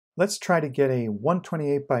Let's try to get a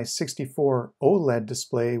 128 by 64 OLED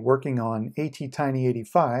display working on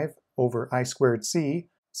ATTiny85 over I2C,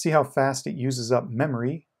 see how fast it uses up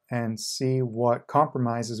memory, and see what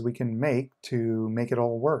compromises we can make to make it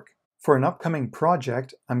all work. For an upcoming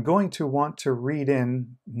project, I'm going to want to read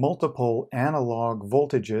in multiple analog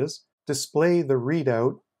voltages, display the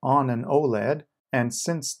readout on an OLED, and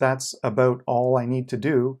since that's about all I need to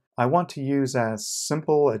do, I want to use as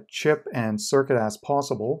simple a chip and circuit as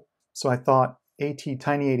possible, so I thought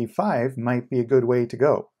ATTiny85 might be a good way to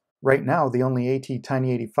go. Right now, the only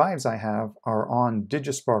ATTiny85s I have are on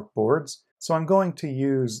DigisparkOLED boards, so I'm going to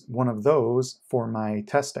use one of those for my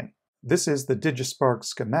testing. This is the DigisparkOLED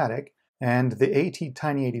schematic, and the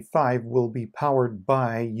ATTiny85 will be powered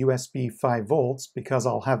by USB 5 volts because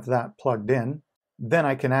I'll have that plugged in. Then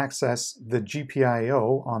I can access the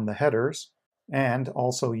GPIO on the headers and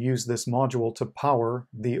also use this module to power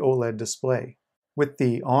the OLED display. With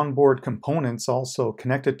the onboard components also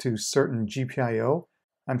connected to certain GPIO,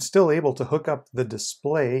 I'm still able to hook up the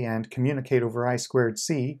display and communicate over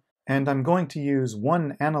I2C, and I'm going to use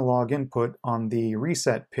one analog input on the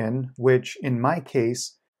reset pin, which in my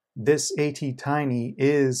case, this ATTiny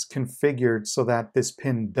is configured so that this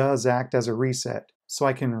pin does act as a reset. So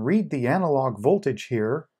I can read the analog voltage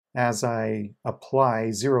here as I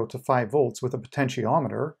apply 0 to 5 volts with a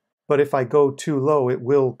potentiometer, but if I go too low, it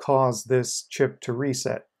will cause this chip to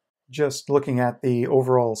reset. Just looking at the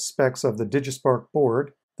overall specs of the DigisparkOLED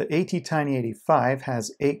board, the ATTiny85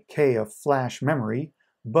 has 8K of flash memory,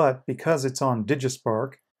 but because it's on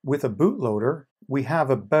Digispark, with a bootloader, we have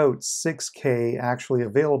about 6K actually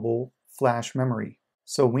available flash memory.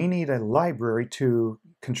 So we need a library to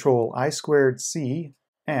control I2C,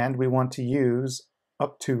 and we want to use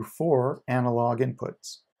up to 4 analog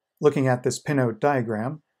inputs. Looking at this pinout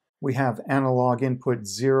diagram, we have analog input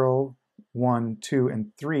 0, 1, 2,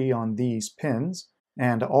 and 3 on these pins,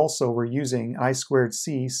 and also we're using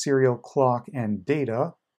I2C serial clock and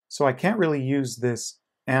data, so I can't really use this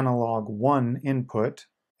analog 1 input,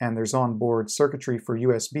 and there's onboard circuitry for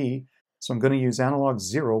USB, so I'm going to use analog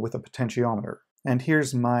 0 with a potentiometer. And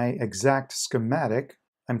here's my exact schematic.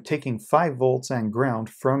 I'm taking 5 volts and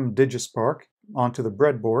ground from Digispark onto the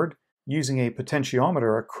breadboard, using a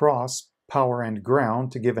potentiometer across power and ground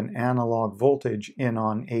to give an analog voltage in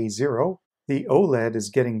on A0. The OLED is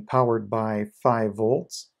getting powered by 5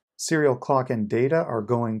 volts. Serial clock and data are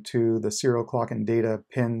going to the serial clock and data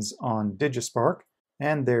pins on Digispark,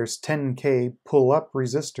 and there's 10K pull-up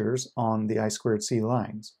resistors on the I2C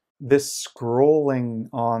lines. This scrolling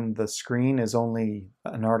on the screen is only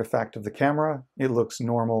an artifact of the camera. It looks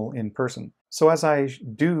normal in person. So as I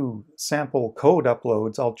do sample code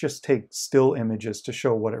uploads, I'll just take still images to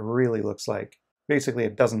show what it really looks like. Basically,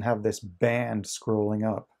 it doesn't have this band scrolling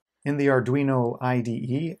up. In the Arduino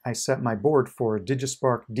IDE, I set my board for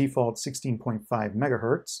Digispark default 16.5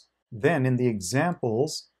 MHz. Then in the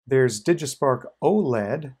examples, there's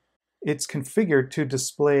DigisparkOLED. It's configured to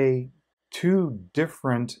display 2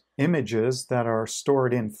 different images that are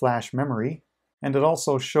stored in flash memory, and it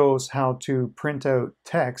also shows how to print out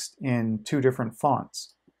text in 2 different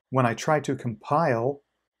fonts. When I try to compile,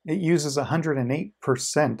 it uses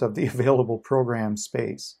 108% of the available program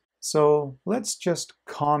space. So let's just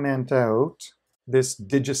comment out this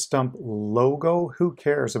Digistump logo. Who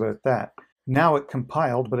cares about that? Now it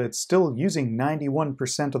compiled, but it's still using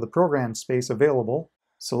 91% of the program space available.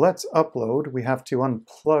 So let's upload. We have to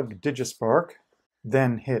unplug Digispark,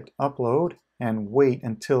 then hit upload, and wait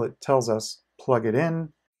until it tells us plug it in.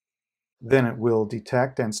 Then it will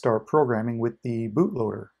detect and start programming with the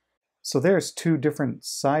bootloader. So there's 2 different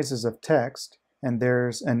sizes of text, and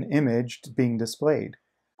there's an image being displayed.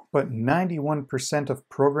 But 91% of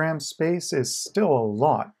program space is still a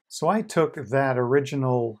lot. So I took that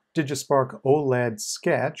original DigisparkOLED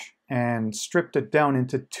sketch and stripped it down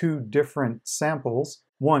into 2 different samples.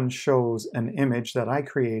 One shows an image that I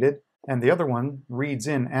created, and the other one reads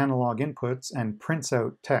in analog inputs and prints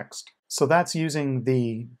out text. So that's using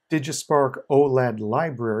the DigisparkOLED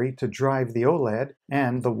library to drive the OLED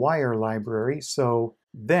and the wire library. So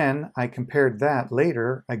then I compared that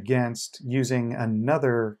later against using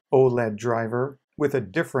another OLED driver with a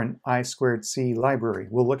different I2C library.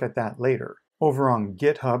 We'll look at that later. Over on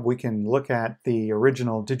GitHub, we can look at the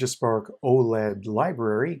original DigisparkOLED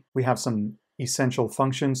library. We have some essential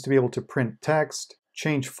functions to be able to print text,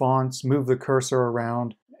 change fonts, move the cursor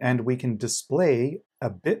around, and we can display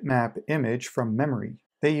a bitmap image from memory.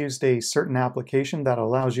 They used a certain application that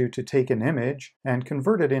allows you to take an image and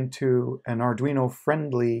convert it into an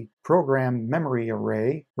Arduino-friendly program memory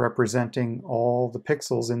array representing all the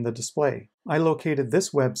pixels in the display. I located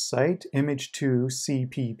this website,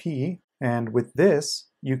 image2cpp, and with this,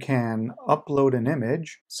 you can upload an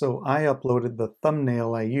image. So I uploaded the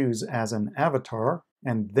thumbnail I use as an avatar,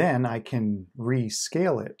 and then I can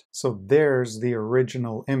rescale it. So there's the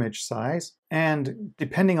original image size. And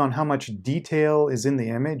depending on how much detail is in the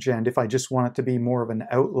image, and if I just want it to be more of an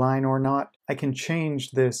outline or not, I can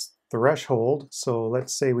change this threshold. So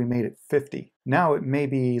let's say we made it 50. Now it may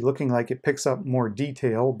be looking like it picks up more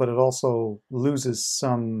detail, but it also loses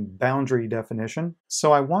some boundary definition.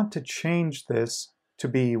 So I want to change this to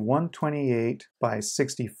be 128 by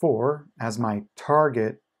 64 as my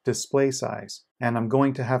target display size. And I'm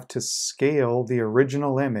going to have to scale the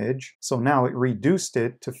original image. So now it reduced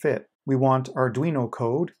it to fit. We want Arduino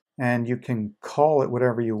code, and you can call it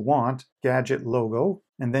whatever you want, gadget logo,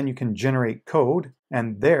 and then you can generate code,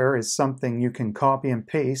 and there is something you can copy and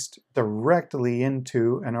paste directly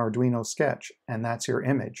into an Arduino sketch, and that's your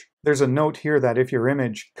image. There's a note here that if your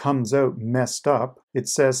image comes out messed up, it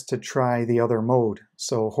says to try the other mode,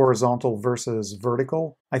 so horizontal versus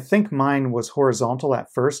vertical. I think mine was horizontal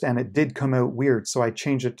at first, and it did come out weird, so I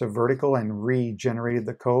changed it to vertical and regenerated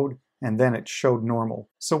the code, and then it showed normal.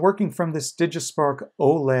 So working from this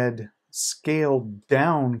DigisparkOLED scaled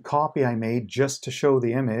down copy I made just to show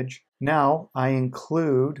the image, now I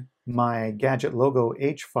include my gadget logo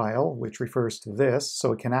H file, which refers to this,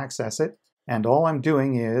 so it can access it. And all I'm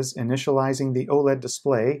doing is initializing the OLED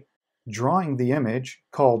display, drawing the image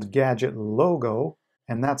called gadget logo,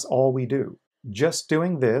 and that's all we do. Just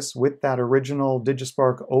doing this with that original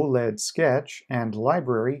DigisparkOLED sketch and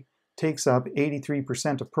library takes up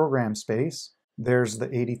 83% of program space. There's the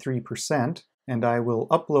 83%, and I will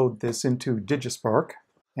upload this into Digispark,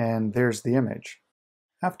 and there's the image.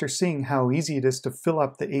 After seeing how easy it is to fill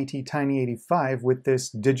up the ATTiny85 with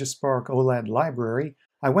this DigisparkOLED library,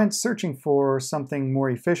 I went searching for something more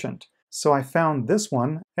efficient. So I found this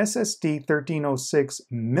one, SSD1306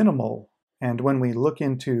 Minimal. And when we look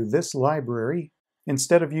into this library,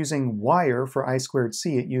 instead of using wire for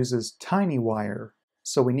I2C, it uses TinyWire.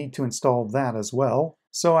 So we need to install that as well.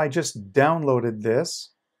 So I just downloaded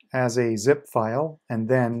this as a zip file, and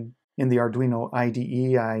then in the Arduino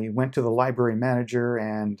IDE, I went to the library manager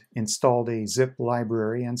and installed a zip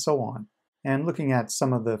library and so on. And looking at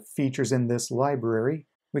some of the features in this library,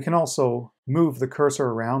 we can also move the cursor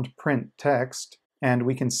around, print text, and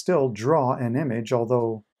we can still draw an image,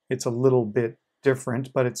 although it's a little bit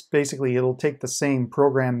different, but it's basically, it'll take the same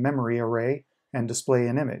program memory array and display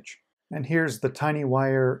an image. And here's the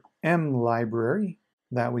TinyWire M library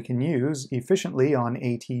that we can use efficiently on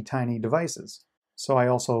ATTiny devices. So I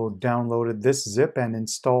also downloaded this zip and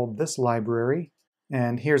installed this library.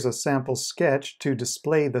 And here's a sample sketch to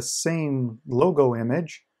display the same logo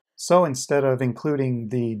image. So instead of including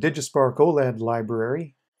the DigisparkOLED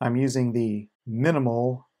library, I'm using the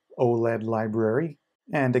minimal OLED library.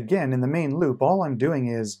 And again, in the main loop, all I'm doing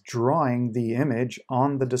is drawing the image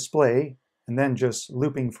on the display and then just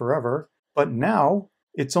looping forever. But now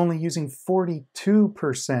it's only using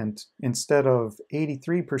 42% instead of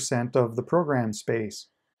 83% of the program space.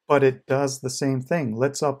 But it does the same thing.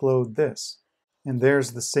 Let's upload this. And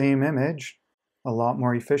there's the same image, a lot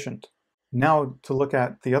more efficient. Now to look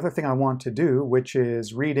at the other thing I want to do, which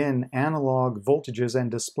is read in analog voltages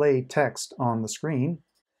and display text on the screen.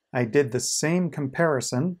 I did the same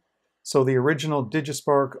comparison. So the original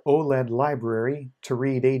DigisparkOLED library to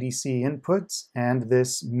read ADC inputs and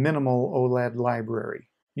this minimal OLED library.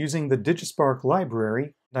 Using the Digispark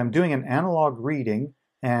library, I'm doing an analog reading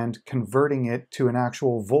and converting it to an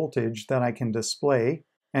actual voltage that I can display.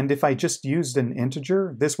 And if I just used an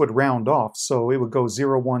integer, this would round off. So it would go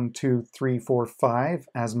 0, 1, 2, 3, 4, 5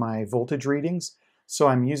 as my voltage readings. So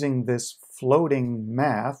I'm using this floating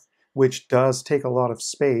math, which does take a lot of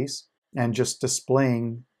space, and just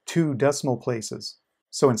displaying 2 decimal places.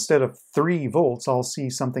 So instead of 3 volts, I'll see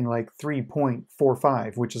something like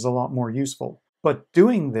 3.45, which is a lot more useful. But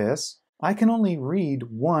doing this, I can only read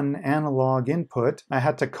 1 analog input. I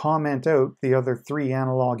had to comment out the other 3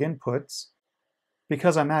 analog inputs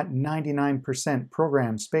because I'm at 99%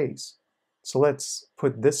 program space. So let's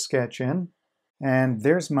put this sketch in. And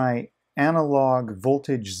there's my analog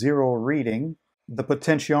voltage 0 reading. The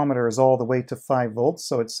potentiometer is all the way to 5 volts,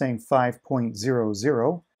 so it's saying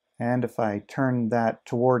 5.00. And if I turn that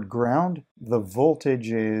toward ground, the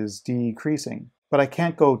voltage is decreasing. But I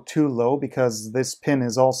can't go too low because this pin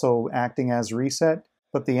is also acting as reset.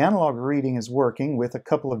 But the analog reading is working with a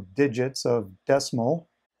couple of digits of decimal.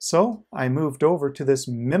 So I moved over to this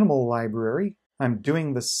minimal library. I'm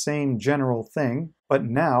doing the same general thing, but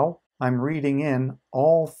now I'm reading in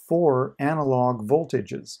all 4 analog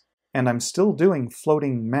voltages. And I'm still doing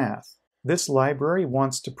floating math. This library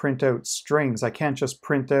wants to print out strings. I can't just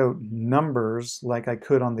print out numbers like I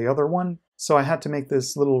could on the other one. So I had to make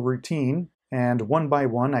this little routine, and one by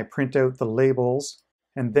one I print out the labels,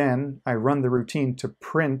 and then I run the routine to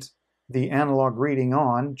print the analog reading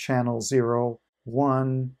on channel 0,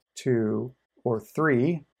 1, 2, or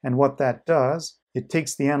 3. And what that does, it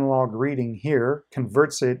takes the analog reading here,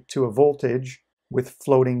 converts it to a voltage with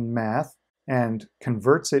floating math, and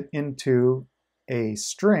converts it into a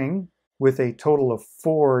string with a total of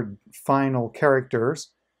 4 final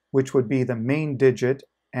characters, which would be the main digit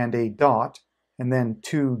and a dot, and then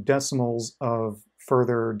 2 decimals of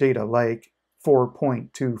further data, like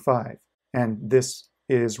 4.25. And this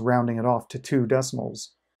is rounding it off to 2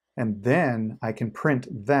 decimals. And then I can print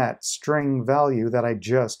that string value that I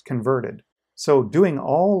just converted. So doing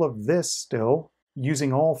all of this still,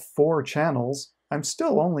 using all 4 channels, I'm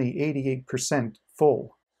still only 88%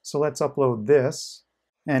 full. So let's upload this.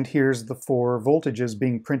 And here's the 4 voltages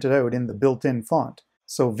being printed out in the built-in font.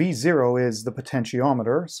 So V0 is the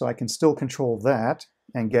potentiometer, so I can still control that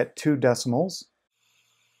and get 2 decimals.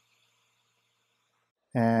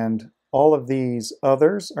 And all of these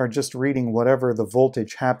others are just reading whatever the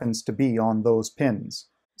voltage happens to be on those pins.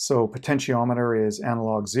 So potentiometer is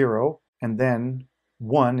analog 0, and then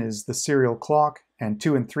 1 is the serial clock, and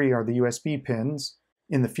 2 and 3 are the USB pins.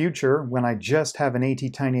 In the future, when I just have an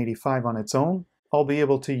ATTiny85 on its own, I'll be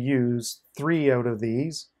able to use 3 out of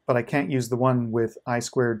these, but I can't use the one with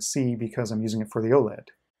I2C because I'm using it for the OLED.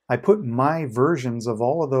 I put my versions of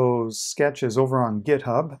all of those sketches over on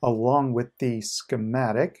GitHub, along with the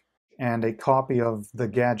schematic and a copy of the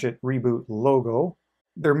Gadget Reboot logo.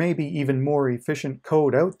 There may be even more efficient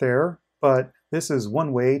code out there, but this is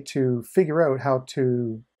one way to figure out how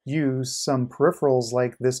to use some peripherals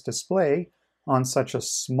like this display on such a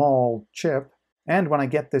small chip. And when I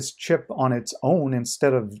get this chip on its own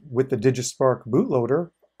instead of with the DigisparkOLED bootloader,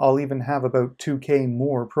 I'll even have about 2K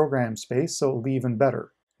more program space, so it'll be even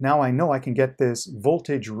better. Now I know I can get this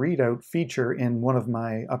voltage readout feature in one of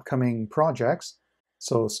my upcoming projects,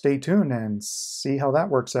 so stay tuned and see how that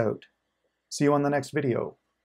works out. See you on the next video.